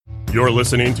You're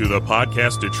listening to the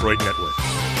Podcast Detroit Network.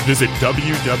 Visit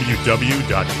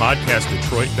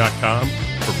www.podcastdetroit.com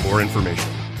for more information.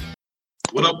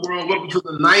 What up, world? Welcome to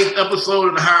the 9th episode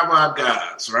of the High Vibe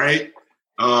Guys, right?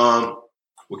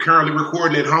 We're currently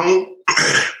recording at home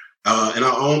in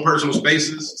our own personal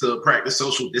spaces to practice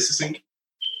social distancing.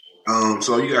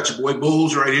 So you got your boy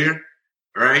Bulls right here,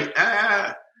 right?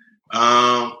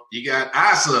 You got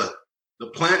Asa, the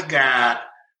plant guy,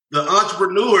 the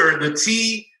entrepreneur,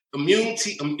 the immune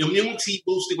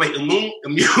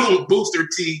booster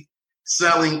tea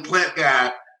selling plant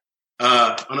guy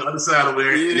on the other side over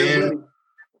there. And then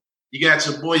you got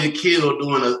your boy Akil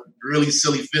doing a really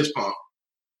silly fist pump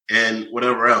and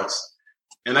whatever else.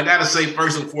 And I gotta say,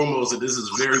 first and foremost, that this is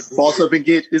very false up and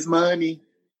get this money.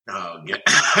 Oh, yeah.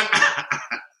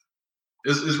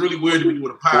 It's really weird to be doing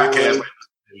a podcast like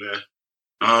this, man.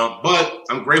 But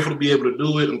I'm grateful to be able to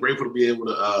do it. I'm grateful to be able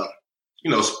to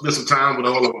spend some time with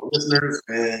all of our listeners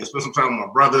and spend some time with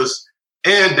my brothers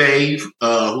and Dave,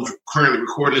 who's currently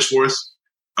recording this for us.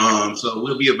 So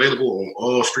we'll be available on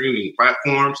all streaming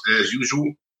platforms as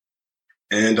usual.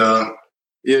 And how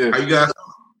you guys?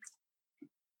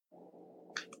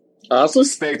 Also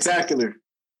spectacular.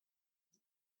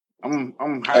 I'm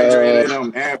hydrated.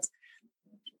 I'm amped.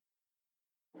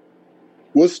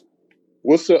 What's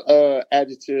the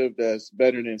adjective that's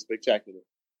better than spectacular?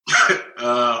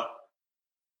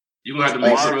 You gonna have to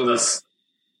make marvelous,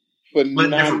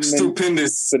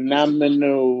 stupendous,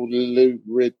 phenomenal,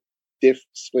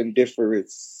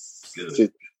 splendiferous.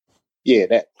 Yeah,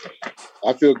 that.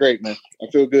 I feel great, man.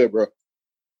 I feel good, bro.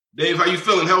 Dave, how you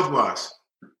feeling health-wise?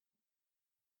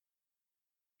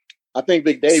 I think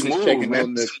Big Dave is checking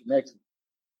on the connection.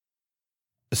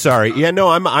 Sorry. Yeah, no,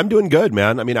 I'm doing good,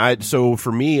 man. I mean, so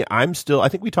for me, I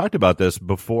think we talked about this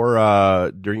before,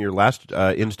 during your last,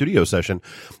 in-studio session.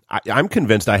 I'm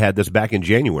convinced I had this back in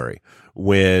January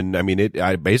when, I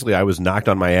was knocked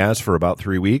on my ass for about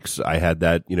 3 weeks. I had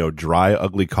that, dry,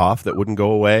 ugly cough that wouldn't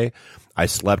go away. I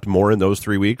slept more in those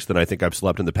 3 weeks than I think I've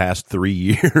slept in the past 3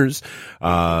 years.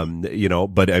 But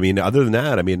other than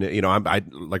that, I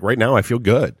like right now I feel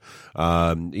good.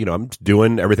 I'm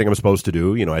doing everything I'm supposed to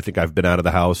do. I think I've been out of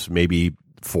the house maybe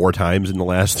 4 times in the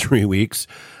last 3 weeks.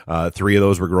 3 of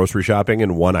those were grocery shopping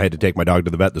and 1 I had to take my dog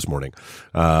to the vet this morning.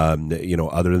 Other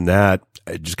than that,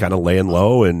 just kind of laying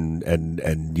low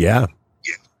and yeah.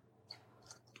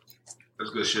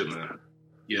 That's good shit, man.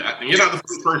 Yeah, and you're not the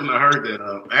first person I heard that.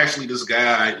 Actually, this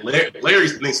guy, Larry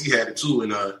thinks he had it too in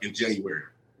January.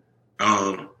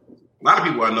 A lot of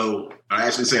people I know are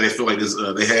actually saying they feel like this.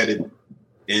 They had it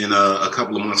in a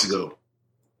couple of months ago.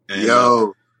 And,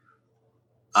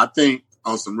 I think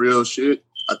on some real shit,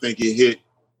 I think it hit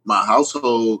my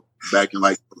household back in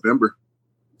like November,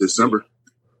 December.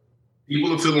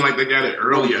 People are feeling like they got it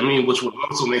early. Which would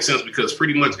also make sense because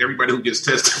pretty much everybody who gets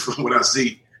tested, from what I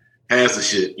see, has the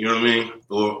shit, you know what I mean?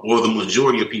 Or the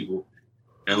majority of people,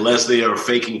 unless they are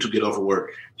faking to get off of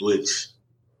work, which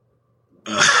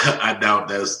I doubt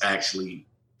that's actually,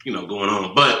 going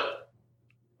on. But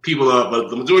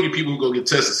the majority of people who go get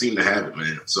tested seem to have it,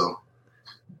 man. So,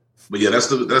 but yeah, that's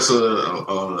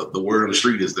the word on the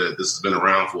street is that this has been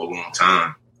around for a long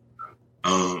time.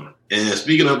 And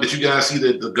speaking of, did you guys see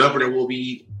that the governor will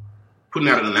be putting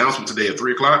out an announcement today at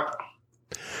 3:00?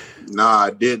 Nah,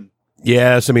 I didn't.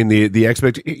 Yes, the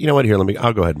expect. You know what? Here,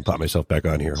 I'll go ahead and pop myself back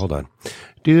on here. Hold on.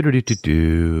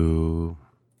 Do.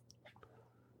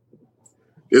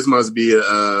 This must be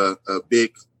a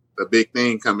big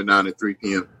thing coming down at 3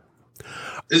 p.m.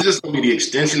 It's just gonna be the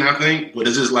extension, I think. But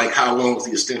it's just like how long is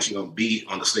the extension gonna be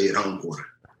on the stay-at-home order?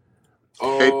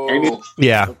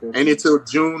 Ain't it till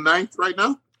June 9th right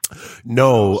now?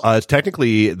 No,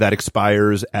 technically that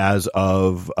expires as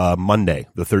of Monday,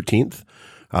 the 13th.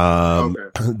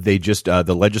 They just,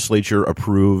 the legislature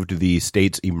approved the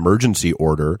state's emergency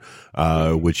order,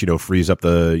 which, frees up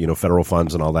the, federal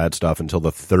funds and all that stuff until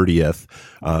the 30th.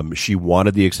 She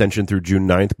wanted the extension through June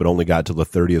 9th, but only got to the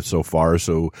 30th so far.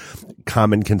 So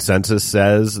common consensus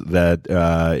says that,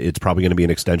 it's probably going to be an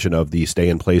extension of the stay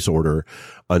in place order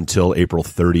until April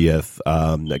 30th.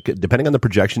 Depending on the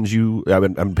projections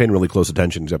I'm paying really close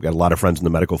attention because I've got a lot of friends in the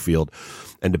medical field.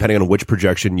 And depending on which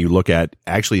projection you look at,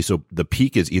 actually, so the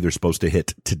peak is either supposed to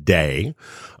hit today,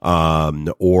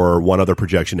 or one other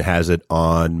projection has it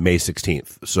on May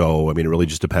 16th. So, it really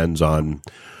just depends on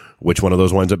which one of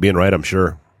those winds up being right, I'm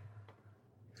sure.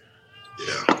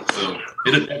 Yeah. So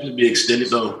it'll definitely be extended,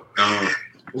 though.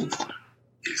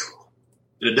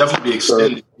 It'll definitely be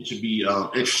extended. It should be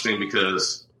interesting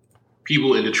because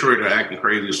people in Detroit are acting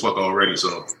crazy as fuck already.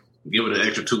 So give it an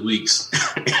extra 2 weeks,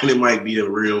 and it might be a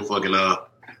real fucking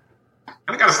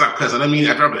I gotta stop cussing. I mean,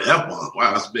 I dropped an F-bomb.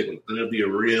 Wow, that's a big one. Then there'll be a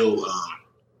real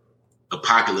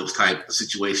apocalypse type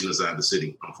situation inside the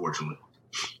city, unfortunately.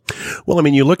 Well, I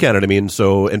mean, you look at it. I mean,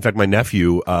 so in fact, my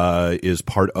nephew is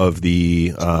part of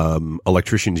the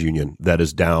electricians union that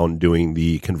is down doing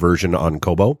the conversion on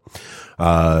Kobo.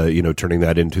 Turning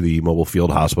that into the mobile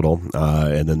field hospital,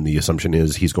 and then the assumption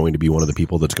is he's going to be one of the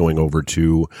people that's going over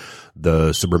to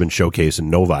the suburban showcase in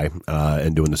Novi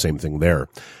and doing the same thing there.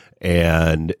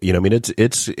 And, I mean,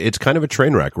 it's kind of a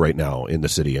train wreck right now in the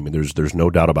city. I mean, there's no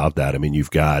doubt about that. I mean,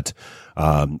 you've got,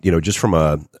 just from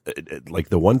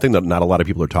the one thing that not a lot of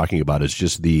people are talking about is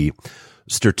just the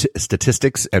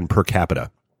statistics and per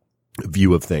capita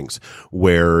view of things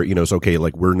where, it's okay.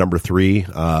 Like we're number 3,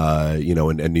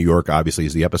 and New York obviously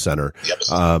is the epicenter.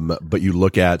 But you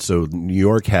look at, so New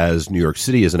York has New York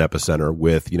City as an epicenter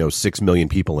with, 6 million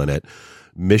people in it.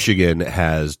 Michigan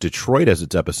has Detroit as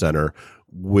its epicenter,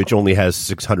 which only has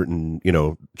 600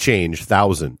 and, change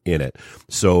thousand in it.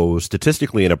 So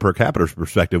statistically, in a per capita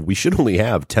perspective, we should only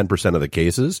have 10% of the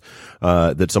cases,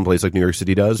 that someplace like New York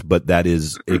City does, but that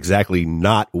is exactly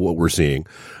not what we're seeing.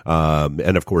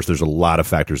 And of course, there's a lot of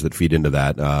factors that feed into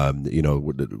that. I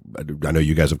know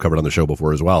you guys have covered on the show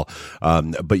before as well.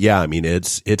 But yeah, I mean,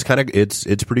 it's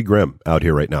pretty grim out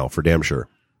here right now for damn sure.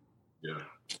 Yeah.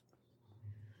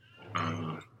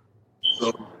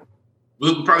 So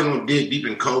we're probably going to dig deep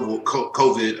in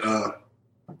COVID.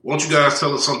 Why don't you guys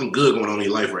tell us something good going on in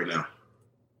your life right now?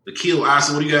 Akil,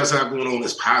 Asa, what do you guys have going on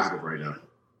that's positive right now?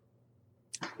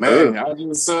 Man,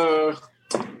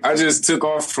 I just took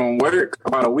off from work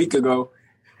about a week ago,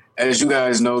 as you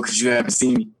guys know, because you haven't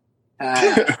seen me.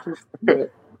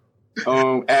 But,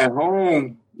 at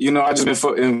home, I just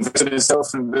been invested in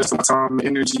self, investing my time and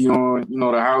energy on,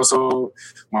 the household,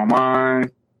 my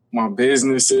mind, my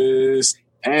businesses,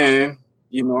 and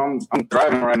I'm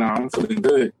thriving right now. I'm feeling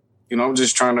good. I'm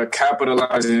just trying to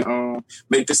capitalize and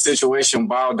make the situation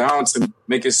bow down to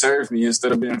make it serve me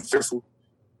instead of being fearful.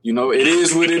 It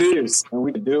is what it is, and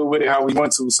we can deal with it how we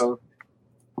want to. So,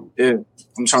 yeah,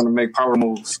 I'm trying to make power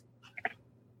moves.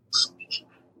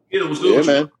 Yeah, what's good?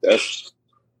 Yeah,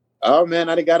 man.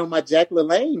 I done got on my Jack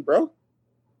LaLanne, bro.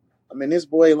 I mean, this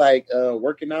boy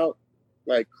working out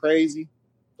like crazy.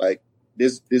 Like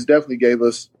this definitely gave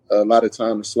us a lot of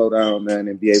time to slow down, man,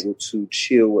 and be able to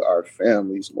chill with our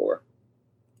families more.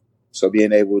 So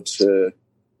being able to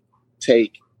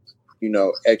take,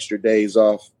 extra days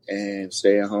off and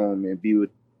stay at home and be with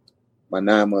my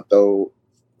 9-month-old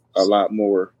a lot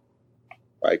more,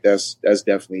 like that's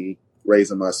definitely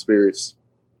raising my spirits.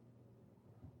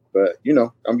 But,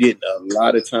 I'm getting a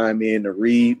lot of time in to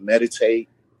read, meditate,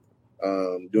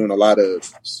 doing a lot of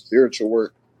spiritual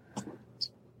work,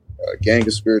 gang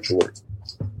of spiritual work.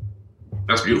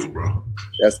 That's beautiful, bro.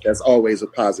 That's always a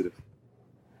positive.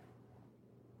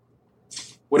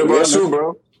 What about you,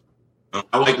 bro?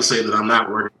 I like to say that I'm not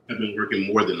working. I've been working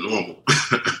more than normal,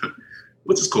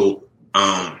 which is cool.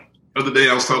 The other day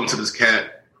I was talking to this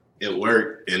cat at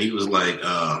work, and he was like,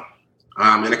 man,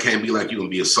 I can't be like you and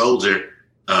be a soldier,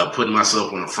 putting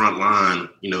myself on the front line,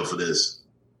 for this.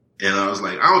 And I was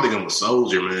like, I don't think I'm a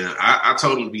soldier, man. I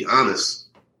told him to be honest.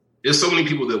 There's so many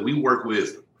people that we work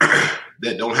with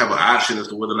that don't have an option as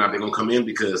to whether or not they're going to come in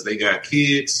because they got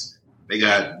kids, they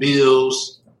got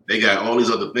bills, they got all these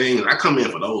other things. I come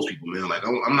in for those people, man. Like,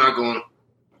 I'm not going,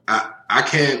 I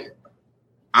can't,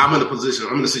 I'm in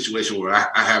a situation where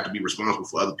I have to be responsible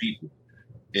for other people.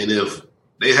 And if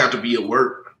they have to be at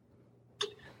work,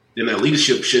 then that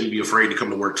leadership shouldn't be afraid to come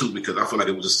to work too, because I feel like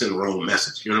it would just send the wrong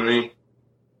message. You know what I mean?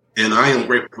 And I am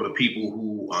grateful for the people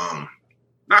who,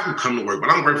 not who come to work,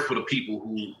 but I'm grateful for the people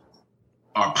who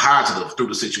are positive through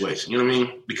the situation. You know what I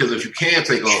mean? Because if you can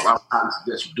take off, I highly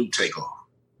suggest you do take off.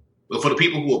 But for the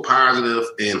people who are positive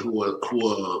and who are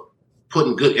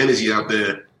putting good energy out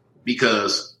there,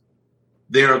 because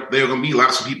there are going to be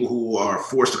lots of people who are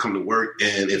forced to come to work.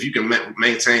 And if you can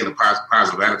maintain a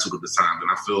positive attitude at this time, then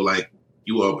I feel like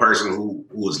you are a person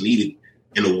who is needed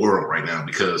in the world right now,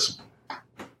 because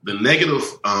the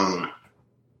negative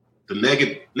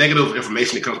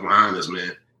information that comes behind this,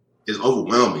 man, is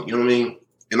overwhelming. You know what I mean?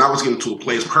 And I was getting to a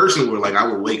place personally where I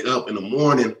would wake up in the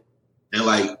morning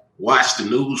and watch the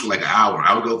news for an hour.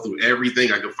 I would go through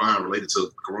everything I could find related to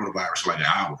coronavirus for an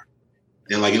hour.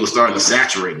 And it was starting to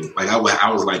saturate me. I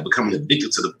was becoming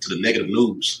addicted to the negative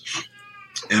news.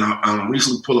 And I'm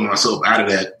recently pulling myself out of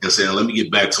that and saying, let me get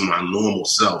back to my normal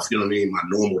self. You know what I mean? My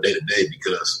normal day to day,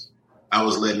 because I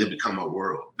was letting it become my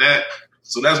world.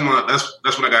 So that's what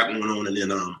I got going on. And then,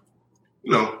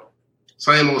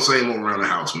 same old around the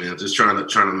house, man. Just trying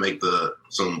to make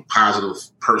some positive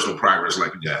personal progress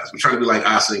like you guys. I'm trying to be like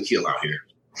Asa and Kill out here.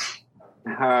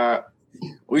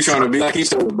 We trying to be like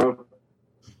each other, bro.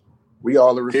 We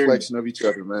all a reflection of each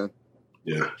other, man.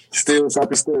 Yeah. Still,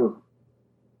 fucking still.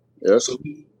 Yeah. So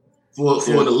for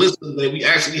the listeners, we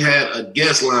actually had a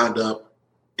guest lined up,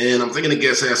 and I'm thinking the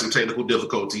guest had some technical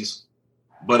difficulties,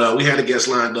 but we had a guest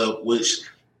lined up, which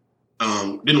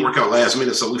didn't work out last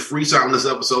minute. So we freestyling this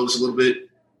episode just a little bit.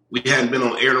 We hadn't been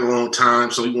on air in a long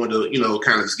time, so we wanted to,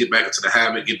 kind of just get back into the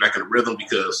habit, get back in the rhythm,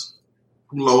 because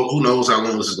who knows how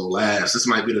long this is gonna last. This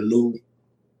might be the new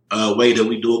way that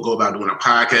we go about doing our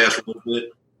podcast for a little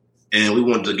bit, and we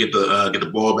wanted to get the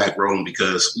ball back rolling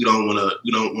because we don't want to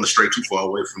stray too far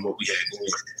away from what we had going.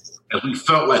 And we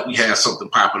felt like we had something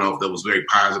popping off that was very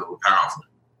positive and powerful.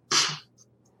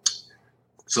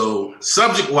 So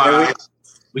subject wise,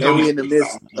 we're in the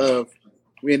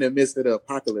midst of the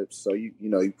apocalypse, so you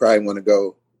probably want to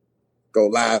go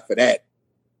live for that.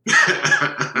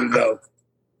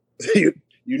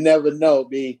 You never know,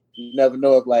 B. You never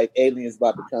know if like aliens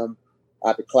about to come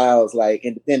out the clouds like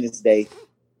Independence Day.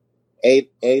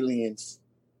 Aliens.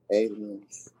 You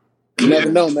never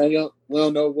know, man. We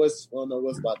don't know what's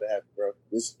about to happen, bro.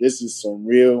 This is some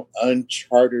real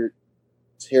uncharted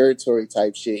territory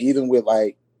type shit. Even with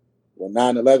like when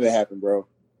 9/11 happened, bro.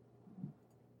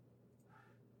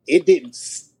 It didn't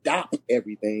stop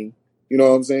everything. You know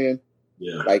what I'm saying?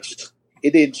 Yeah. Like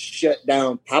it didn't shut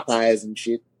down Popeyes and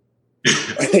shit.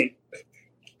 Like,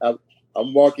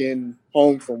 I'm walking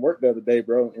home from work the other day,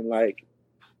 bro, and like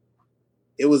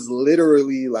it was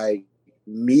literally like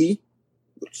me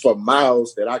for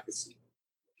miles that I could see.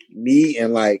 Me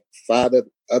and like 5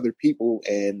 other people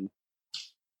and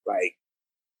like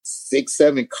 6,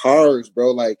 7 cars,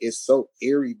 bro. Like it's so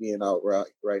eerie being out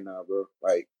right now, bro.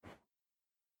 Like,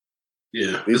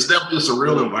 yeah, it's definitely a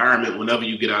surreal environment whenever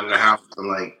you get out of the house and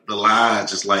like the lodge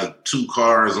just like 2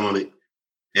 cars on it,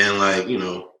 and like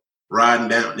riding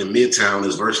down in Midtown,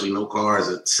 there's virtually no cars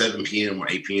at 7 p.m. or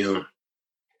 8 p.m.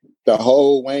 The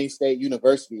whole Wayne State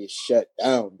University is shut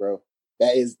down, bro.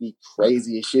 That is the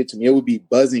craziest shit to me. It would be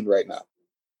buzzing right now.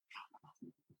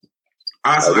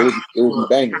 It would be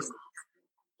banging.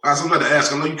 I'm about to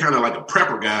ask. I know you're kind of like a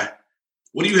prepper guy.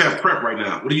 What do you have prep right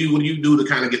now? What do you do to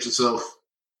kind of get yourself?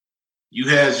 You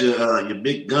had your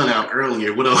big gun out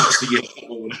earlier. What else do you have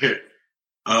over there?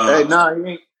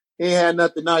 He had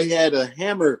nothing. No, he had a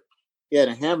hammer. He had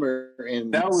a hammer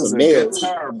and that was some a nails.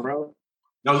 guitar, bro.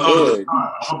 That was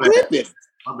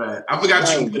my bad. I forgot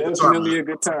you. Definitely a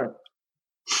guitar.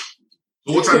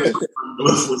 So what type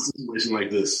of situation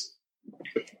like this?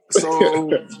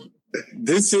 So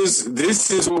this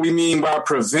is what we mean by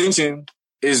prevention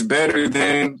is better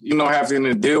than having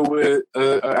to deal with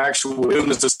an actual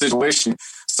illness or situation.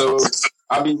 So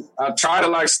I try to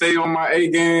like stay on my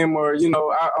A game, or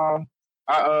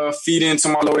I feed into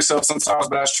my lower self sometimes,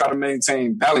 but I try to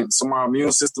maintain balance so my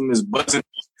immune system is buzzing.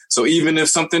 So even if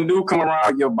something do come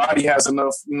around, your body has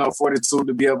enough fortitude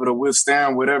to be able to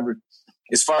withstand whatever.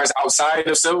 As far as outside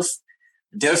of self,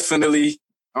 definitely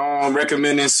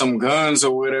recommending some guns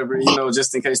or whatever,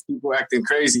 just in case people acting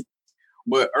crazy.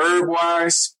 But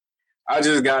herb-wise, I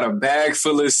just got a bag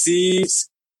full of seeds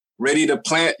ready to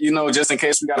plant, just in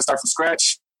case we got to start from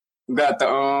scratch. We got the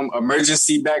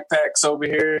emergency backpacks over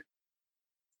here.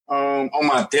 On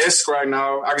my desk right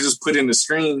now, I can just put in the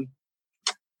screen.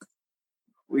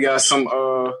 We got some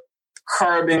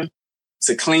carbon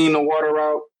to clean the water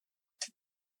out.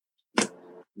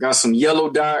 Got some yellow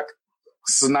dock.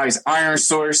 It's a nice iron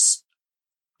source.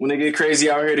 When they get crazy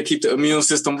out here to keep the immune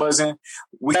system buzzing,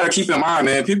 we got to keep in mind,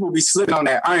 man, people be slipping on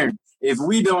that iron. If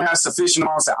we don't have sufficient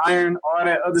amounts of iron, all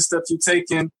that other stuff you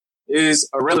taking is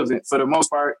irrelevant for the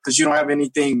most part because you don't have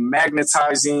anything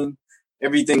magnetizing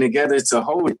everything together to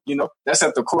hold it. That's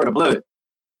at the core of the blood.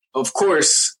 Of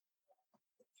course,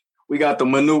 we got the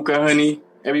Manuka honey.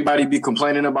 Everybody be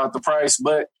complaining about the price,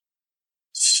 but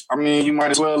you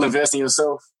might as well invest in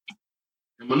yourself.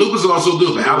 And Manuka's also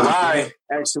good for allergies. I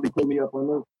actually put me up on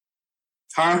Manuka.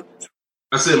 Huh?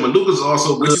 I said Manuka's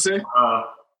also good for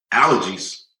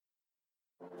allergies.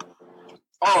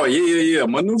 Oh, yeah.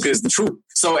 Manuka is the truth.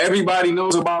 So everybody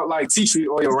knows about like tea tree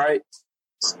oil, right?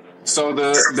 So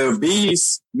the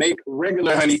bees make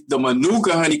regular honey. The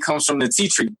Manuka honey comes from the tea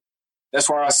tree. That's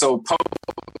why it's so potent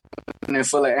and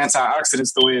full of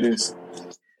antioxidants the way it is.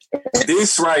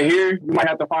 This right here, you might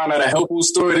have to find at a health food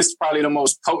store. This is probably the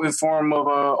most potent form of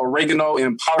oregano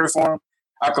in powder form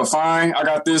I could find. I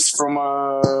got this from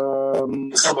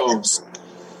Elbows.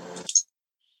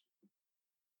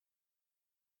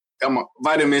 Got my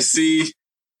vitamin C.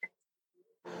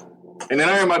 And then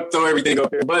I ain't about to throw everything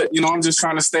up here, but, I'm just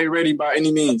trying to stay ready by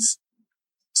any means.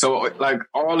 So, like,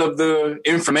 all of the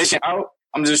information out,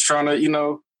 I'm just trying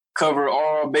to, cover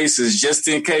all bases just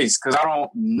in case, because I don't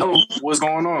know what's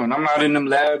going on. I'm not in them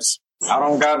labs. I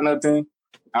don't got nothing.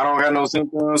 I don't got no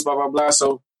symptoms, blah, blah, blah.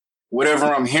 So whatever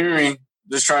I'm hearing,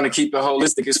 just trying to keep it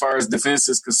holistic as far as defense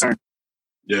is concerned.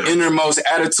 Yeah. Innermost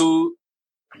attitude,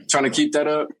 trying to keep that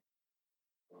up.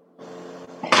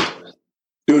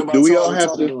 Do we all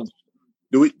have to?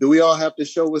 Do we all have to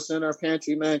show what's in our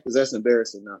pantry, man? Because that's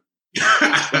embarrassing now.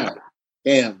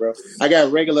 Damn, bro. I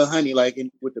got regular honey, like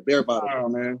with the bear bottle. Oh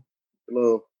man, the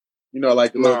little,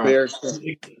 like the little bear.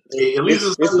 Hey, at least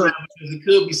it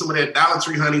could be some of that Dollar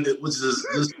Tree honey that was just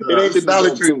it ain't the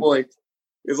Dollar Tree, boy.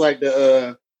 It's like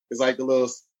the little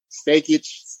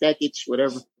stackage,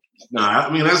 whatever. Nah,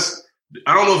 I mean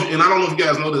I don't know if you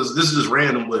guys know this. This is just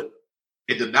random, but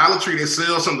at the Dollar Tree they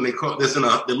sell something they call that's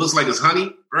that looks like it's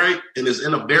honey, right? And it's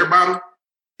in a bear bottle,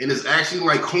 and it's actually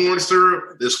like corn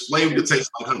syrup that's flavored to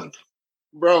taste like honey.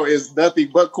 Bro, it's nothing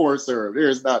but corn syrup. There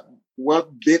is not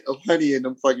one bit of honey in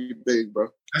them fucking things, bro.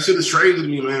 That shit is crazy to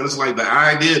me, man. It's like the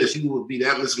idea that she would be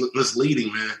that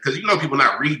misleading, man. Because people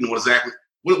not reading what exactly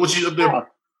what you up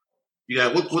there. You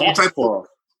got what type of?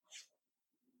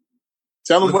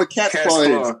 Tell them what cat's claw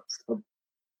is.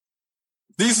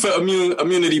 These for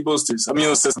immunity boosters,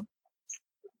 immune system.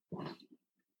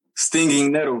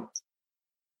 Stinging nettle.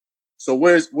 So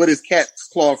what is cat's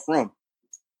claw from?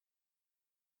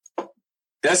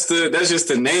 That's just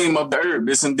the name of the herb.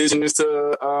 It's indigenous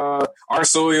to our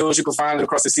soils. You can find it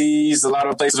across the seas, a lot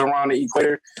of places around the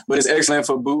equator. But it's excellent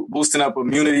for boosting up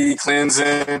immunity,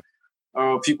 cleansing.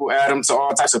 People add them to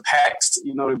all types of packs,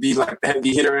 to be like the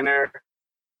heavy hitter in there.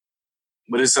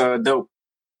 But it's dope.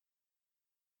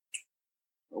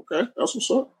 Okay, that's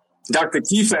what's up. Dr.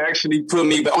 Keefe actually put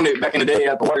me on it back in the day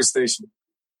at the water station.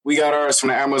 We got ours from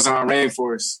the Amazon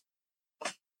rainforest.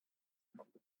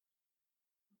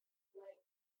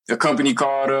 A company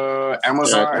called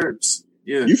Amazon Herbs.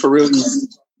 Yeah. You for real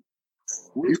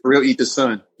eat the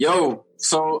sun. Yo,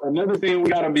 so another thing we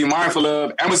got to be mindful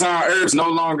of, Amazon Herbs no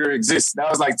longer exists. That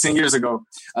was like 10 years ago.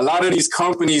 A lot of these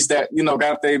companies that,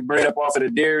 got their bread up off of the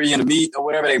dairy and the meat or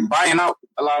whatever, they buying out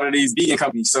a lot of these vegan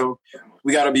companies. So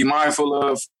we got to be mindful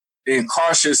of and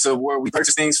cautious of where we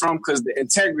purchase things from because the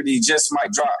integrity just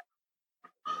might drop.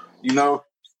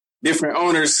 Different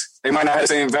owners, they might not have the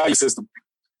same value system.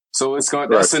 So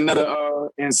that's another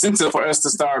incentive for us to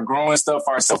start growing stuff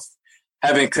ourselves,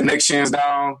 having connections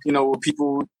down, with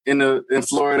people in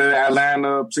Florida,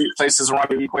 Atlanta, places around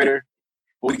the equator.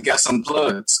 We got some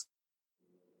plugs.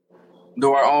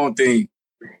 Do our own thing.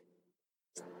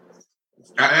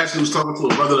 I actually was talking to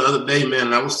a brother the other day, man,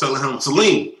 and I was telling him,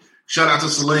 Salim, shout out to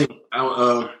Salim.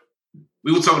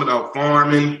 We were talking about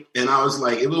farming, and I was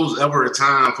like, if it was ever a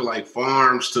time for like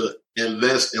farms to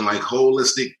invest in like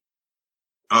holistic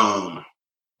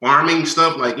farming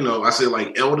stuff, like, I said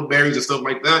like elderberries and stuff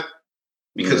like that,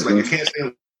 because like I can't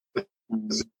stand.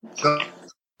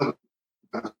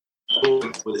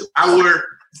 But if I were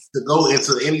to go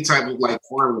into any type of like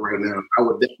farming right now, I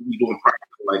would definitely be doing projects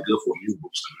like good for immune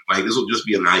boosting. Like this would just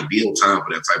be an ideal time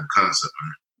for that type of concept,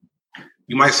 man.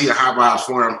 You might see a high vibe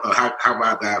farm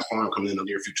coming in the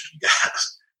near future, you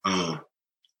guys.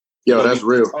 Yo, that's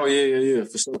real. Oh yeah,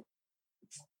 for sure.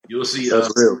 You'll see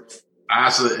that's real.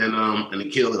 Asa and the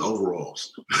kill in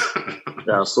overalls.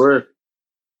 Yeah, I swear.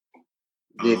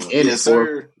 Getting in it,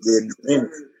 sir.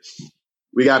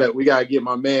 We gotta get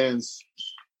my man's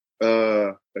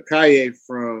Akaye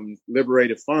from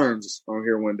Liberated Farms on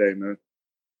here one day, man.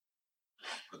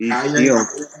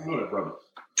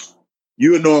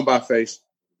 You would know him by face.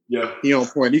 Yeah. He on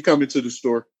point. He coming to the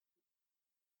store.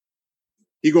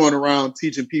 He going around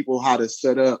teaching people how to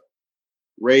set up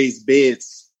raised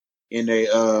beds in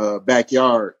a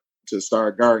backyard to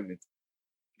start gardening.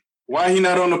 Why he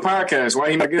not on the podcast?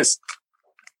 Why he not guest?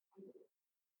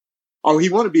 Oh, he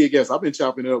want to be a guest. I've been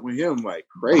chopping it up with him like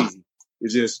crazy.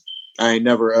 It's just I ain't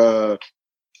never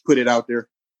put it out there.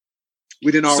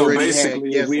 We didn't already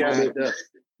have.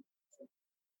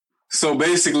 So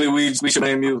basically, we should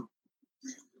name you.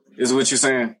 Is what you're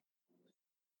saying?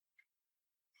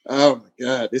 Oh my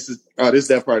God! This is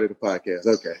that part of the podcast.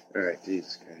 Okay, all right.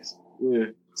 Jesus Christ. Yeah.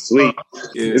 Sweet.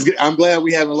 Yeah. It's good. I'm glad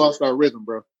we haven't lost our rhythm,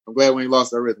 bro. I'm glad we ain't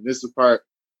lost our rhythm. This is the part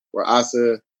where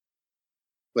Asa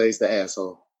plays the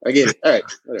asshole. I get it. All right,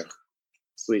 whatever.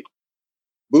 Sweet.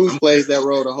 Booze plays that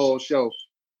role the whole show,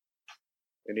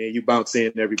 and then you bounce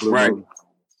in every blue moon.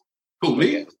 Who,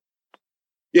 me?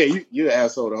 Yeah, you the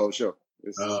asshole the whole show.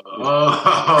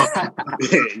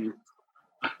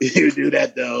 You do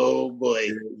that the old boy.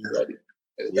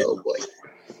 The old boy.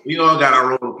 We all got our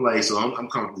role to play, so I'm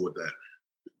comfortable with that.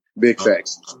 Big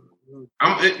facts.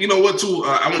 You know what, too?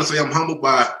 I want to say I'm humbled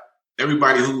by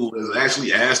everybody who was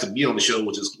actually asked to be on the show,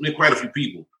 which is quite a few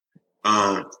people.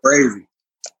 Crazy.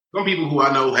 Some people who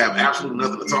I know have absolutely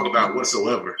nothing to talk about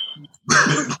whatsoever. They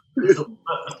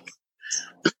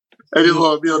just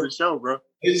want to be on the show, bro.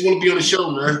 They just want to be on the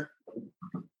show, man.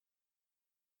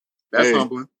 That's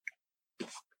humbling.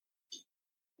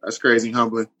 That's crazy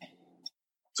humbling.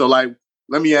 So, like,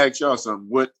 let me ask y'all something.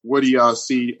 Where do y'all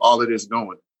see all of this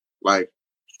going? Like,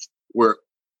 what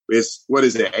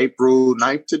is it, April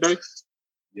 9th today?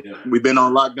 Yeah. We've been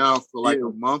on lockdown for like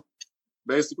a month,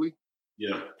 basically.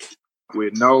 Yeah.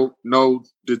 With no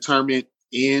determined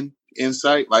end in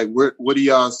sight. Like, what do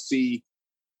y'all see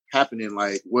happening?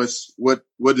 Like, what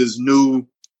does new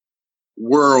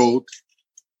world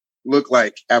look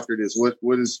like after this?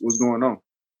 What's going on?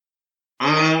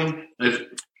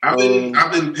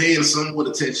 I've been paying somewhat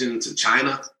attention to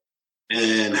China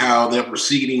and how they're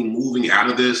proceeding, moving out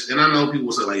of this. And I know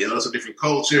people say like, "Yo, it's a different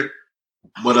culture,"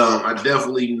 but I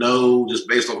definitely know, just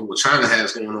based on what China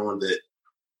has going on, that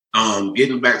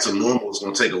getting back to normal is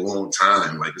going to take a long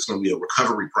time. Like, it's going to be a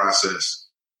recovery process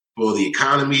for the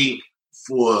economy,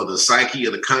 for the psyche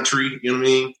of the country. You know what I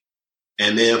mean?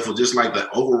 And then for just like the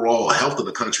overall health of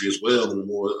the country as well, in a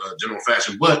more general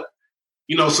fashion. But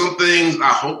you know, some things I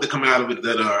hope that come out of it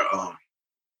that are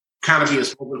kind of being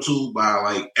spoken to by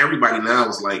like everybody now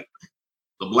is like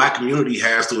the Black community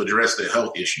has to address their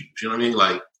health issues. You know what I mean?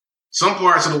 Like, some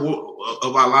parts of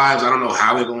of our lives, I don't know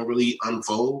how they're going to really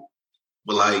unfold,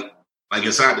 but like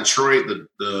inside Detroit,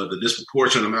 the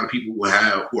disproportionate amount of people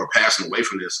who are passing away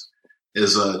from this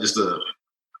is just a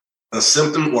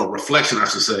symptom or a reflection, I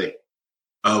should say,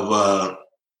 of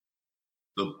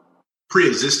the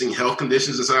pre-existing health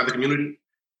conditions inside the community.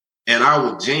 And I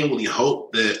would genuinely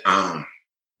hope that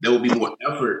there will be more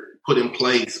effort put in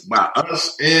place by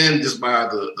us and just by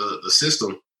the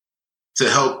system to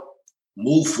help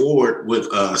move forward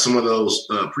with some of those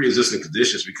pre-existing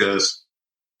conditions, because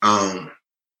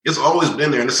it's always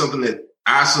been there, and it's something that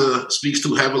Asa speaks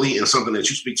to heavily and something that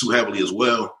you speak to heavily as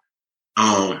well.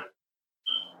 But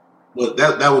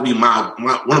that would be my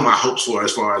one of my hopes for,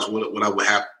 as far as what I would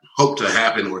hope to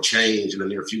happen or change in the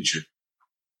near future.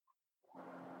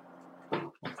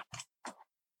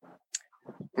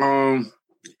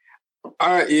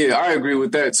 I agree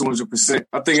with that 200%.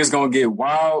 I think it's gonna get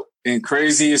wild and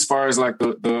crazy as far as like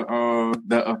the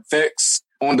effects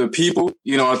on the people.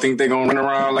 You know, I think they're gonna run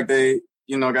around like they,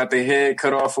 you know, got their head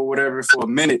cut off or whatever for a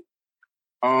minute.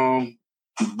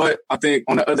 But I think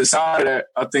on the other side of that,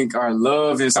 I think our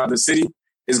love inside the city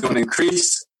is gonna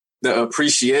increase. The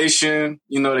appreciation,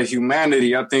 you know, the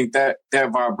humanity. I think that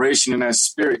vibration and that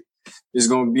spirit is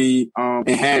going to be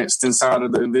enhanced inside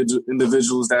of the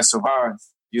individuals that survive,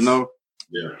 you know?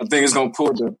 Yeah. I think it's going to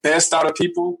pull the best out of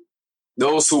people.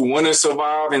 Those who want to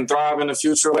survive and thrive in the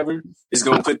future, whatever, is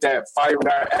going to put that fire in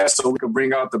our ass so we can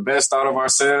bring out the best out of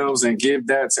ourselves and give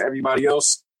that to everybody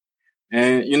else.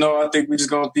 And, you know, I think we're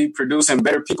just going to be producing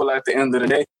better people at the end of the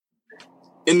day.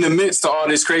 In the midst of all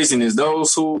this craziness,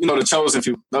 those who, you know, the chosen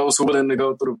few, those who are willing to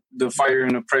go through the fire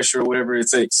and the pressure or whatever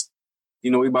it takes. You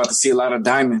know, we about to see a lot of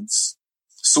diamonds,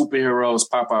 superheroes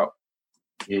pop out.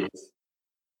 Yeah.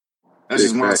 That's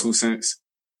just my 2 cents.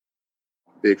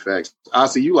 Big facts.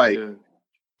 Asa, you like, yeah.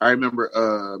 I remember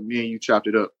me and you chopped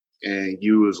it up, and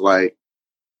you was like,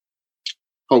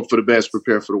 hope for the best,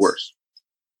 prepare for the worst.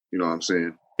 You know what I'm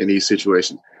saying? In these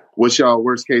situations. What's y'all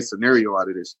worst case scenario out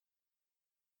of this?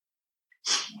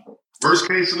 Worst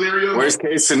case scenario? Worst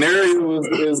case scenario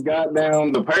is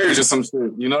goddamn the purge or some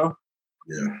shit, you know?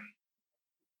 Yeah.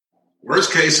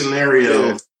 Worst case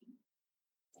scenario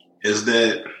is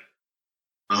that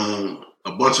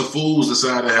a bunch of fools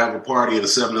decide to have a party at a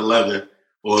 7-Eleven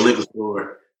or a liquor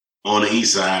store on the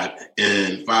east side,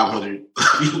 and 500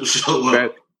 people show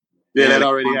up. That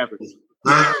already happened.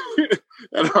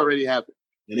 That already happened.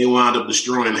 And they wound up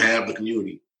destroying half the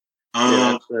community.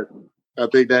 I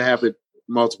think that happened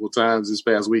multiple times this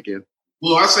past weekend.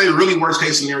 Well, I say really worst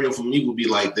case scenario for me would be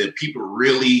like that people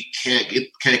really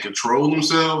can't control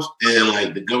themselves, and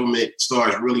like the government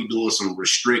starts really doing some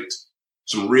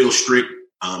real strict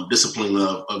discipline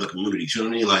of the community. You know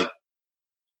what I mean? Like,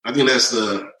 I think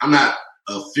I'm not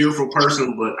a fearful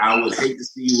person, but I would hate to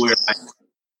see where, like,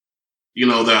 you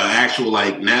know, there are actual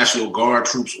like National Guard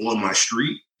troops on my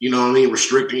street. You know what I mean?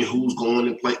 Restricting who's going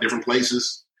to different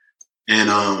places, and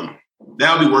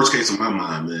that would be worst case in my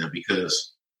mind, man,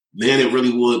 because then it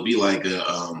really would be like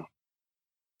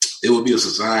it would be a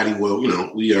society where, you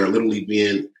know, we are literally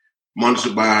being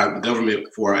monitored by the government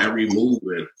for our every move.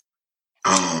 And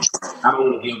I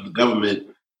don't want to give the government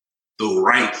the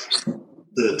right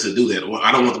to do that. Or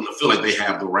I don't want them to feel like they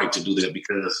have the right to do that,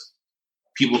 because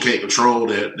people can't control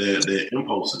their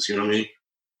impulses. You know what I mean?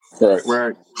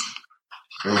 Right.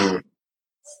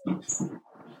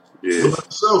 Yeah. What about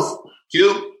yourself,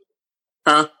 Q?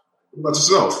 Huh? What about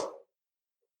yourself?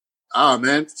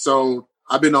 Man. So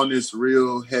I've been on this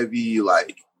real heavy,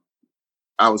 like,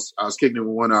 I was kicking it with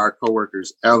one of our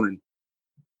coworkers, Ellen,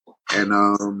 and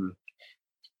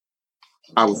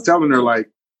I was telling her,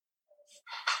 like,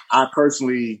 I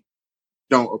personally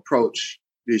don't approach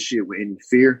this shit with any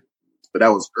fear, but that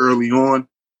was early on.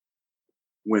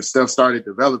 When stuff started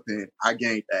developing, I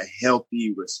gained a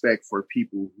healthy respect for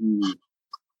people who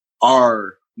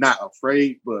are not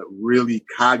afraid, but really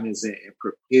cognizant and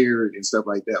prepared and stuff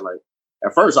like that. Like,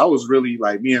 at first, I was really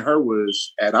like, me and her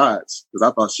was at odds because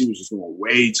I thought she was just going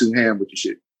way too ham with the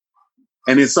shit.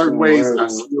 And in certain ways, I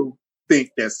still think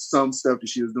that some stuff that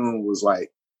she was doing was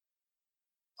like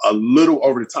a little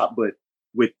over the top, but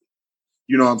with,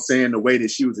 you know what I'm saying, the way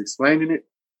that she was explaining it,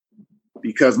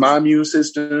 because my immune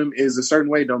system is a certain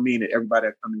way, don't mean that everybody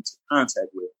I come into contact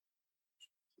with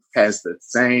has the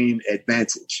same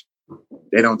advantage.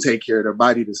 They don't take care of their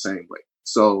body the same way.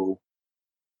 So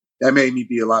that made me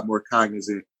be a lot more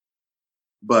cognizant.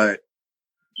 But,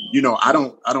 you know, I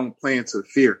don't play into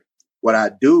fear. What I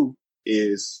do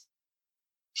is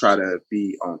try to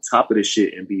be on top of the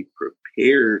shit and be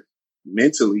prepared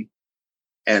mentally.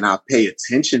 And I pay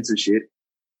attention to shit.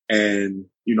 And,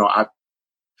 you know,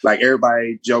 like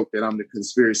everybody joke that I'm the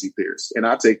conspiracy theorist. And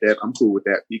I take that. I'm cool with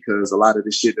that because a lot of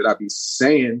the shit that I be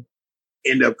saying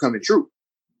end up coming true.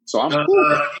 So I'm cool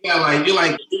with that. Yeah, you're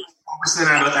like 4%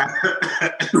 out of that.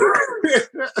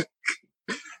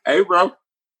 Hey, bro.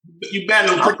 You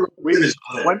battle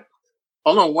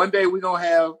hold on. One day we're going to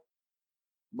have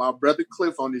my brother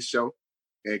Cliff on this show.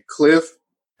 And Cliff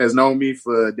has known me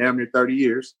for damn near 30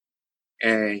 years.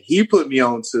 And he put me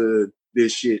on to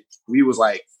this shit. We was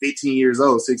like 15 years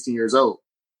old, 16 years old.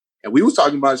 And we was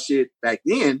talking about shit back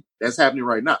then that's happening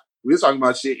right now. We was talking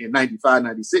about shit in 95,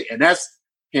 96. And that's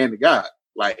hand to God.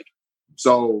 Like,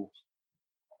 so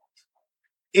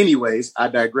anyways, I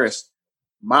digress.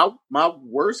 My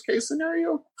worst case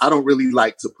scenario, I don't really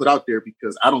like to put out there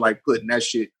because I don't like putting that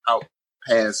shit out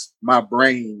past my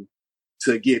brain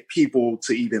to get people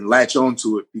to even latch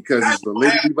onto it because it's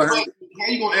validity behind it. How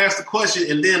you gonna ask the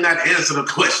question and then not answer the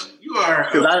question? You are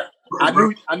because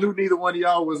I knew neither one of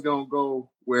y'all was gonna go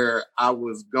where I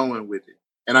was going with it,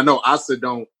 and I know Asa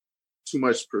don't too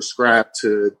much prescribe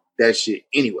to that shit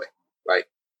anyway. Like,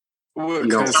 what, you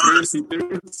know, conspiracy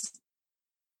theories,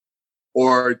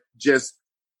 or just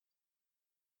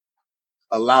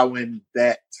allowing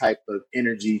that type of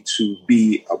energy to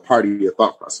be a part of your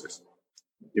thought process.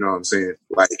 You know what I'm saying?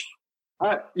 Like,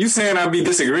 you saying I'd be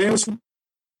disagreeing with you?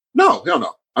 No, hell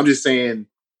no. I'm just saying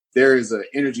there is an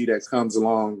energy that comes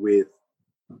along with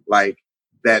like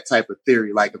that type of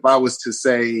theory. Like if I was to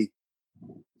say,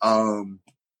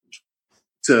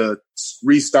 to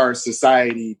restart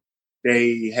society,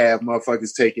 they have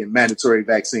motherfuckers taking mandatory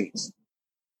vaccines.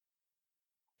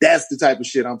 That's the type of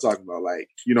shit I'm talking about. Like,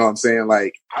 you know what I'm saying?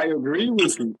 Like, I agree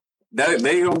with you. That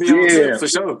they gonna be on tip for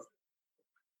sure.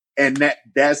 And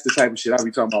that's the type of shit I'll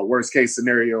be talking about. Worst case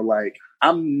scenario, like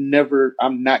I'm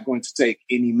not going to take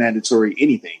any mandatory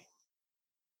anything.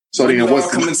 So when then y'all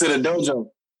coming to the dojo?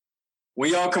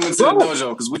 When y'all coming to the dojo?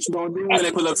 Because what you gonna do when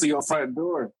they pull up to your front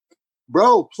door?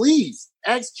 Bro, please.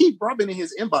 Ask Keith, bro. I've been in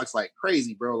his inbox like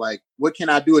crazy, bro. Like, what can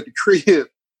I do at the crib?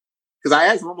 Because I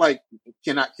asked him, I'm like,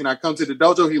 can I come to the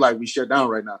dojo? He like, we shut down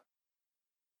right now.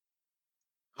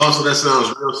 Also, that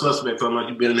sounds real suspect. Talking like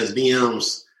you've been in his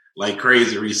DMs like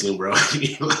crazy recently, bro.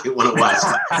 You like want to watch.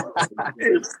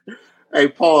 Hey,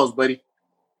 pause, buddy.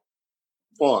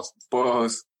 Pause.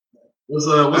 What's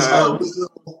up?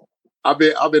 I've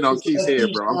been on Keith's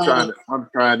head, bro. I'm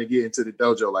trying to get into the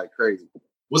dojo like crazy.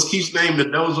 What's Keith's name? The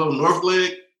dojo North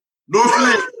Leg? North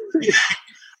Leg.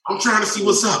 I'm trying to see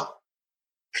what's up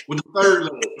with the third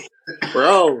leg.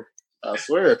 Bro, I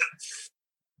swear.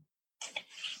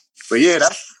 But yeah,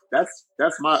 that's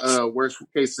my worst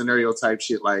case scenario type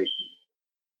shit. Like,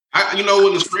 you know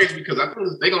what is crazy because I think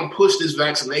they're gonna push this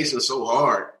vaccination so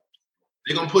hard.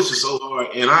 They're gonna push it so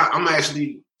hard, and I'm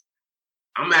actually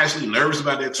nervous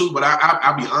about that too. But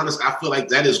I'll be honest, I feel like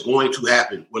that is going to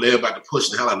happen where they're about to push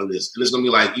the hell out of this, and it's gonna be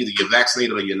like either you're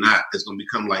vaccinated or you're not. It's gonna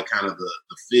become like kind of the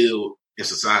field in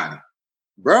society,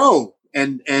 bro.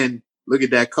 And look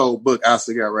at that cold book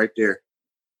Asa got right there.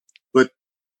 But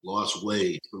Lost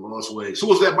Ways. So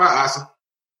what's that by, Asa?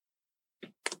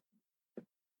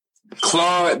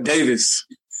 Claude Davis.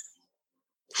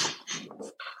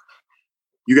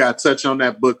 You got to touch on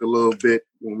that book a little bit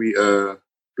when we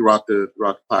throughout the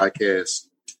podcast,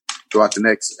 throughout the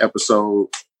next episode.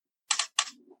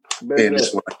 in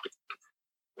this one.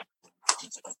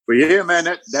 But yeah, man,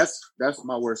 that's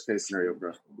my worst case scenario,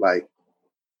 bro. Like,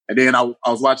 and then I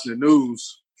was watching the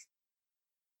news,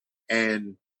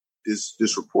 and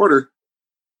this reporter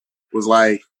was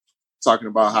like talking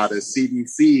about how the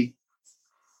CDC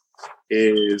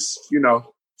is,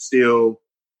 still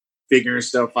figuring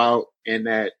stuff out, and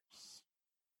that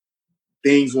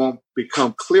things won't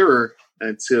become clearer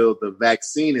until the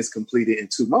vaccine is completed in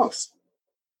 2 months.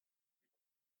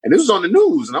 And this was on the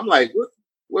news, and I'm like,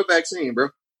 what vaccine, bro?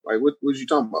 Like, what you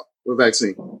talking about? What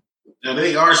vaccine? Now,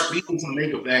 they are speaking to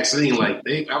make a vaccine. Like,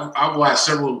 I've watched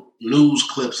several news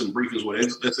clips and briefings where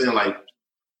they're saying, like,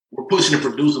 we're pushing to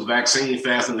produce a vaccine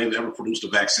faster than they've ever produced a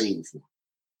vaccine before.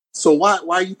 So why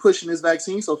are you pushing this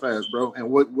vaccine so fast, bro? And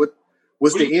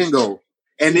what's the end goal?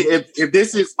 And if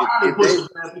this is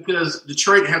because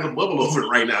Detroit has a bubble over it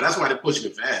right now. That's why they're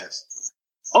pushing it fast.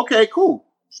 Okay, cool.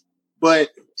 But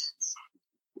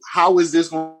how is this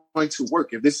going to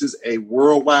work? If this is a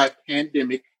worldwide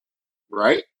pandemic,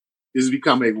 right? This has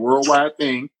become a worldwide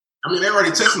thing. I mean, they're already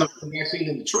testing the vaccine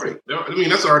in Detroit. I mean,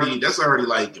 that's already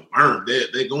like confirmed.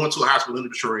 They're going to a hospital in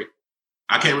Detroit.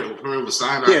 I can't remember the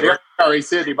sign. Yeah, they already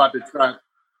said they about to try.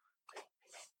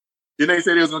 Didn't they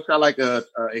say they was going to try like a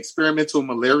experimental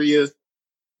malaria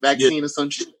vaccine or some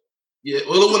shit? Yeah,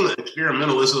 well, it wasn't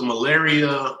experimental. It's a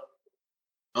malaria.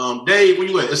 Dave, where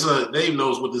you at? Dave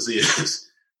knows what this is,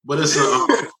 but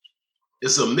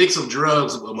it's a mix of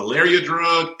drugs, a malaria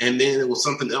drug, and then it was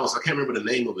something else. I can't remember the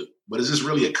name of it, but it's just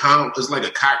really it's like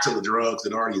a cocktail of drugs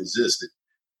that already existed.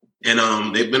 And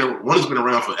one has been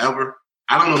around forever.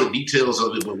 I don't know the details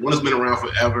of it, but one has been around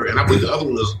forever, and I believe the other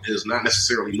one is not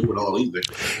necessarily new at all either.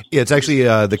 Yeah, it's actually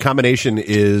the combination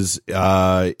is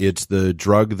it's the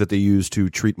drug that they use to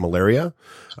treat malaria,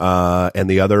 and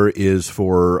the other is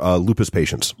for lupus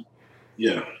patients.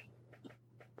 Yeah,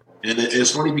 and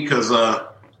it's funny because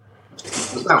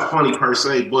it's not funny per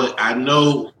se, but I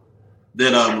know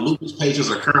that lupus patients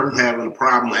are currently having a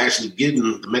problem actually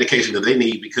getting the medication that they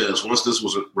need, because once this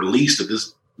was released that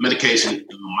this medication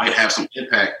might have some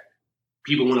impact,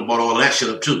 people went and bought all of that shit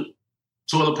up too.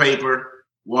 Toilet paper,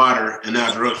 water, and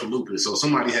now drugs for lupus. So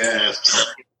somebody has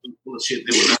full of shit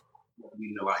they would not need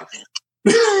in their life.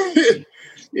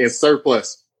 Yeah,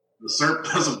 surplus. The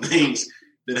surplus of things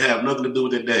that have nothing to do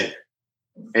with their day.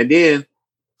 And then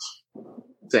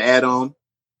to add on,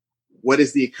 what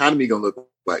is the economy going to look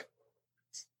like?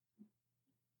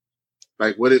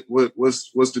 Like, what's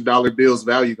the dollar bill's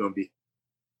value going to be?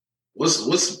 What's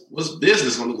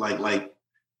business going to look like? Like,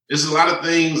 there's a lot of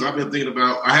things I've been thinking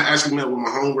about. I actually met with my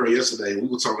homegirl yesterday. We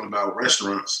were talking about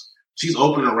restaurants. She's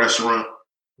opening a restaurant.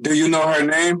 Do you know her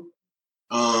name?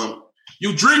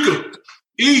 Eudrika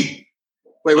E.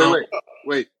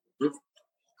 Wait.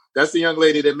 That's the young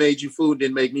lady that made you food,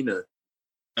 didn't make me none.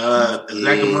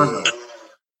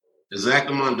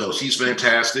 Exactamundo. She's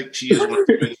fantastic. She is one of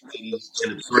the best ladies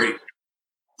in Detroit.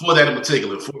 For that in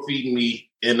particular, for feeding me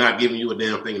and not giving you a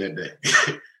damn thing that day.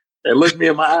 And look me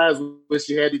in my eyes when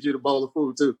she handed you the bowl of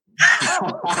food too.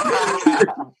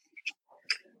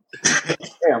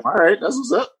 Damn, all right, that's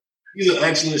what's up.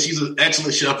 She's an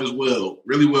excellent chef as well.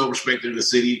 Really well respected in the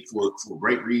city for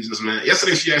great reasons, man.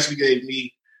 Yesterday she actually gave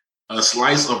me a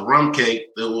slice of rum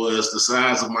cake that was the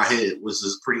size of my head, which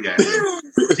is pretty goddamn.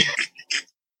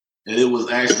 And it was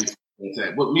actually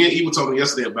fantastic. But me and Eve were talking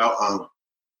yesterday about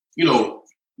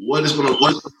what is going to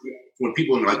work for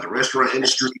people in like the restaurant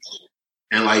industry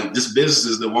and like just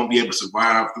businesses that won't be able to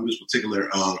survive through this particular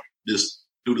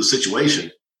through the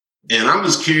situation. And I'm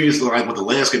just curious, like, what the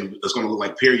landscape is going to look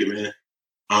like. Period, man.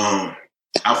 I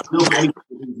feel for anyone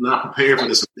who's not prepared for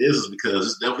this business, because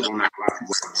it's definitely going to knock a lot of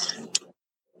people out.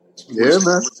 Yeah,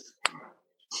 man.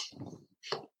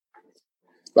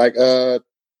 Like,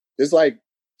 there's like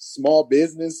small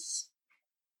business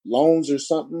loans or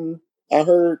something I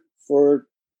heard for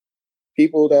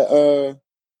people that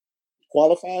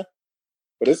qualify,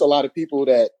 but there's a lot of people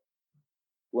that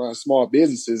run small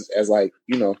businesses as like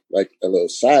a little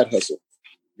side hustle.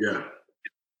 Yeah,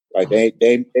 like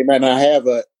they might not have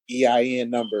a EIN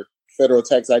number, federal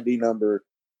tax ID number.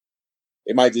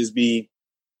 They might just be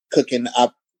cooking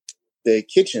up the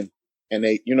kitchen, and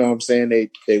they, you know what I'm saying,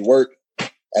 they work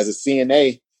as a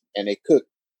CNA and they cook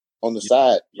on the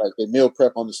side, like they meal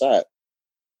prep on the side.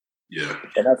 Yeah,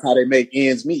 and that's how they make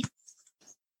ends meet.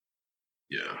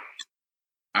 Yeah.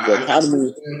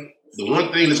 The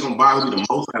one thing that's going to bother me the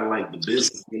most out of like the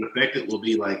business being affected will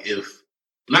be like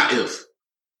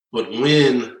but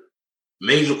when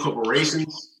major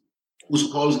corporations who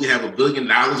supposedly have $1 billion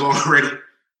already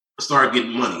start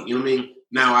getting money. You know what I mean?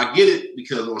 Now I get it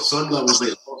because on some levels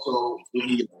they also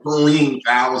be employing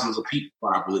thousands of people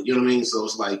probably. You know what I mean? So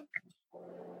it's like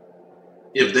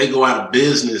if they go out of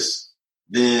business,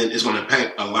 then it's going to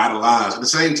impact a lot of lives. At the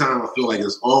same time, I feel like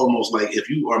it's almost like if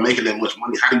you are making that much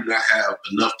money, how do you not have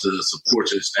enough to support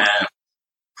your staff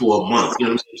for a month? You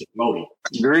know what I'm saying?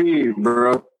 Agreed,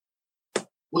 bro.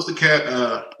 What's the cat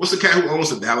who owns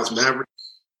the Dallas Mavericks?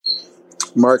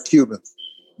 Mark Cuban.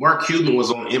 Mark Cuban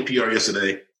was on NPR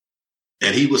yesterday,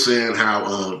 and he was saying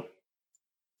how,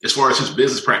 as far as his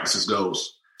business practices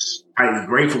goes, I'm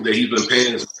grateful that he's been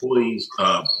paying his employees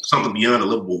something beyond a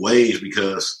livable wage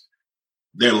because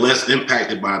they're less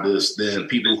impacted by this than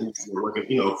people who are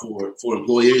working, for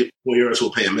employers who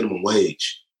are paying minimum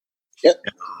wage. Yep.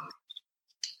 And,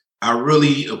 I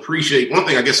really appreciate one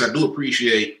thing. I guess I do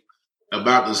appreciate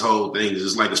about this whole thing is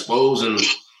it's like exposing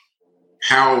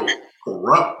how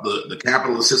corrupt the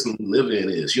capitalist system we live in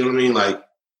is. You know what I mean? Like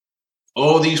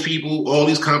all these people, all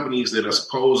these companies that are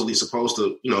supposedly supposed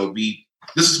to, be.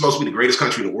 This is supposed to be the greatest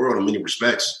country in the world in many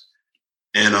respects,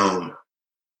 and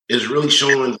it's really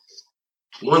showing.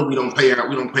 One, we don't pay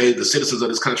the citizens of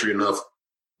this country enough,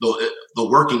 the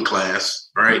working class,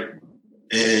 right?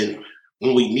 And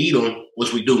when we need them,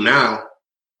 which we do now,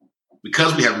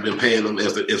 because we haven't been paying them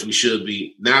as we should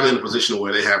be, now they're in a position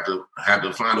where they have to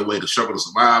find a way to struggle to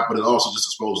survive. But it also just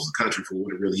exposes the country for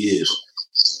what it really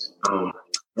is. A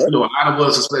lot of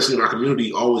us, especially in our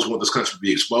community, always want this country to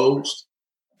be exposed.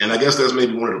 And I guess that's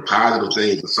maybe one of the positive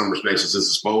things in some respects is it's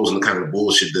exposing the kind of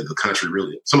bullshit that the country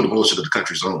some of the bullshit that the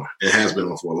country's on. It has been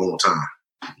on for a long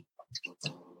time.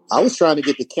 I was trying to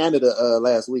get to Canada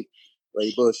last week.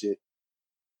 Wait, bullshit.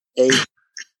 Hey,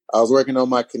 I was working on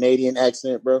my Canadian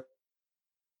accent, bro.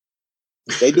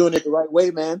 They doing it the right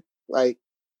way, man. Like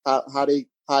how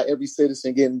every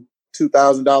citizen getting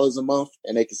 $2,000 a month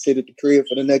and they can sit at the crib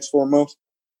for the next 4 months.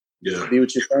 Yeah. Be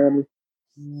with your family.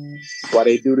 While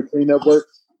they do the cleanup work.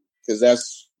 Because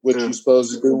that's what you're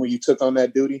supposed to do when you took on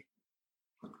that duty.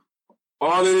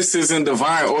 All of this is in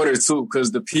divine order too,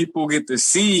 because the people get to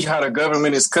see how the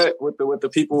government is cut with the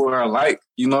people who are like,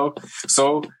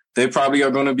 So they probably are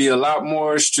going to be a lot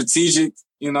more strategic,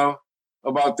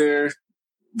 about their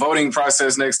voting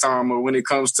process next time, or when it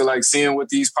comes to like seeing what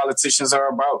these politicians are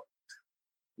about.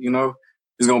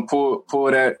 It's going to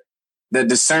pull that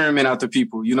discernment out the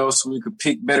people, so we could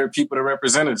pick better people to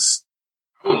represent us.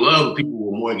 I would love if people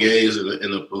were more engaged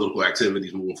in the political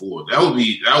activities moving forward. That would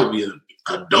be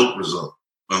a dope result.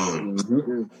 Ellen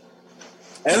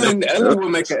would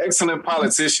make an excellent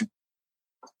politician.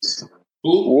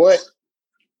 Who? What?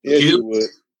 Yes, you would.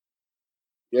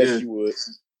 Yes, you would.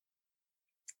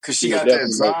 Because she got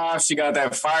that drive, she got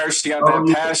that fire, she got that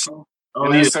passion.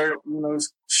 And that's her,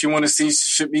 she want to see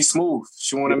shit be smooth.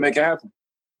 She want to make it happen.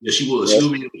 Yeah, she would.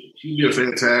 She'd be a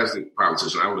fantastic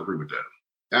politician. I would agree with that.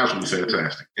 That would be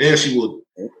fantastic. And she would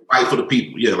fight for the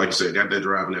people. Yeah, like you said, got that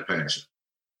drive and that passion.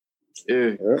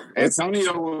 Yeah.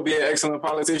 Antonio would be an excellent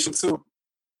politician too.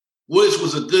 Which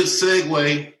was a good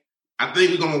segue. I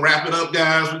think we're going to wrap it up,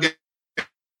 guys. We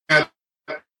got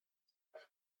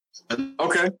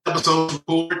okay. Episode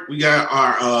report. We got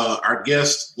our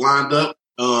guests lined up.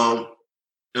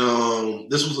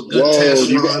 This was a good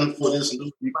test run for this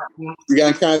new platform. You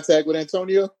got in contact with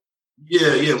Antonio?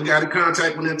 Yeah, we got in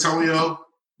contact with Antonio.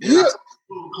 Yeah.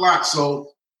 2:00.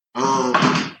 So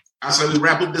I said we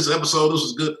wrap up this episode. This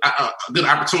was a good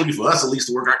opportunity for us at least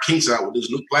to work our kinks out with this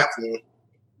new platform.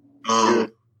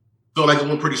 Felt like it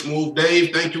went pretty smooth.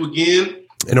 Dave, thank you again.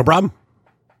 No problem.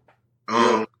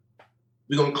 We're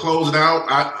gonna close it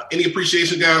out. Any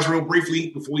appreciation, guys, real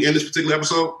briefly before we end this particular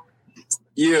episode?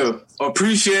 Yeah,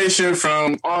 appreciation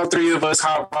from all three of us.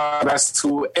 That's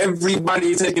to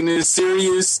everybody taking this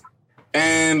serious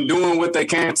and doing what they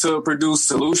can to produce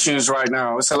solutions right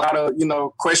now. It's a lot of,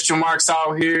 question marks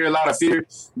out here, a lot of fear,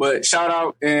 but shout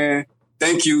out and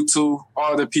thank you to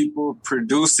all the people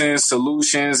producing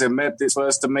solutions and methods for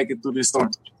us to make it through this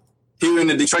storm here in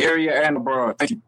the Detroit area and abroad. Thank you.